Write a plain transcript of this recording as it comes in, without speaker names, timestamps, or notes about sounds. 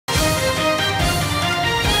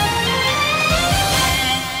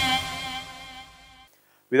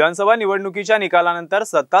विधानसभा निवडणुकीच्या निकालानंतर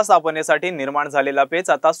सत्ता स्थापनेसाठी निर्माण झालेला पेच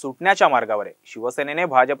आता सुटण्याच्या मार्गावर आहे। शिवसेनेने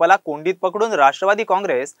भाजपला कोंडीत पकडून राष्ट्रवादी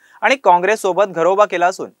काँग्रेस आणि काँग्रेस सोबत घरोबा केला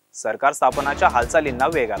असून सरकार स्थापनाच्या हालचालींना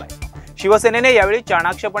वेग आलाय। शिवसेनेने यावेळी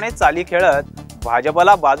चाणाक्षपणे चाली खेळत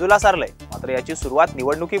भाजपला बाजूला सारलंय। मात्र याची सुरुवात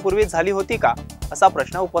निवडणुकीपूर्वी झाली होती का असा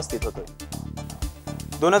प्रश्न उपस्थित होतोय।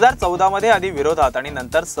 2014 मध्ये आधी विरोधात आणि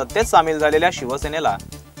नंतर सत्तेत सामील झालेल्या शिवसेनेला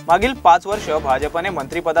मागील 5 वर्ष भाजपने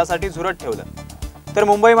मंत्रिपदासाठी झुरत ठेवलं। तर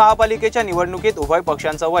मुंबई महापालिकेच्या निवडणुकीत उभय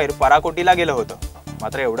पक्षांचं वैर पराकोटीला गेलं होतं।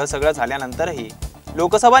 मात्र एवढं सगळं झाल्यानंतरही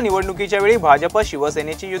लोकसभा निवडणुकीच्या वेळी भाजप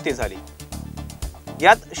शिवसेनेची युती झाली।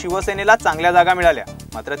 यात शिवसेनेला चांगल्या जागा मिळाल्या।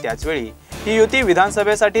 मात्र त्याच वेळी ही युती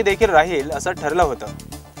विधानसभेसाठी देखील राहील असं ठरलं होतं।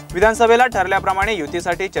 विधानसभेला ठरल्याप्रमाणे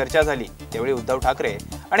युतीसाठी चर्चा झाली। त्यावेळी उद्धव ठाकरे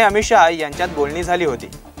आणि अमित शहा यांच्यात बोलणी झाली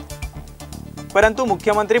होती। परंतु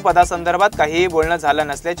मुख्यमंत्री पदासंदर्भात काहीही बोलणं झालं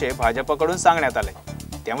नसल्याचे भाजपकडून सांगण्यात आले।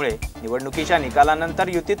 त्यामुळे निवडणुकीच्या निकालानंतर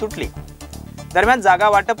युती तुटली। दरम्यान जागा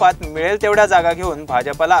वाटपात मिळेल तेवढ्या जागा घेऊन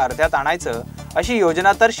भाजपला अर्ध्यात आणायचं अशी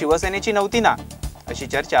योजना तर शिवसेनेची नव्हती ना, अशी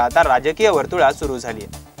चर्चा आता राजकीय वर्तुळात सुरू झाली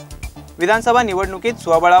आहे। विधानसभा निवडणुकीत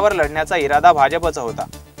स्वबळावर लढण्याचा इरादा भाजपचा होता।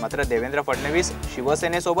 मात्र देवेंद्र फडणवीस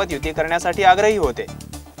शिवसेनेसोबत युती करण्यासाठी आग्रही होते।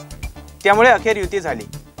 त्यामुळे अखेर युती झाली।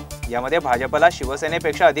 यामध्ये भाजपला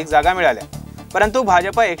शिवसेनेपेक्षा अधिक जागा मिळाल्या, परंतु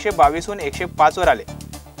भाजप 122हून 105 वर आले।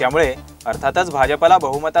 त्यामुळे अर्थातच भाजपला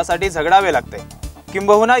बहुमतासाठी झगडावे लागते।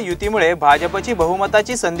 किंबहुना युतीमुळे भाजपची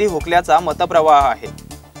बहुमताची संधी हुकल्याचा मतप्रवाह आहे।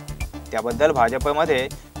 त्याबद्दल भाजपमध्ये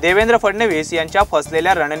देवेंद्र फडणवीस यांच्या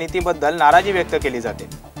फसलेल्या रणनीतीबद्दल नाराजी व्यक्त केली जाते।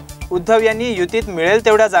 उद्धव यांनी युतीत मिळेल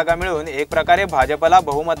तेवढ्या जागा मिळवून एक प्रकारे भाजपला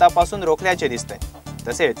बहुमतापासून रोखल्याचे दिसते।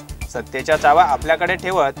 तसेच सत्तेच्या चावा आपल्याकडे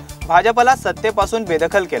ठेवत भाजपला सत्तेपासून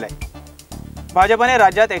बेदखल केलंय। भाजपने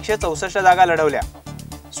राज्यात 164 जागा लढवल्या।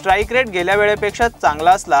 स्ट्राइक रेट गेल्या वेळेपेक्षा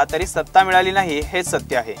चांगला असला तरी सत्ता मिळाली नाही हेच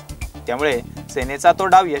सत्य आहे। त्यामुळे सेनेचा तो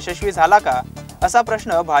डाव यशस्वी झाला का असा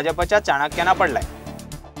प्रश्न भाजपच्या चाणक्यांना पडलाय।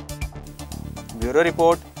 Bureau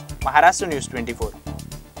report, Maharashtra news 24।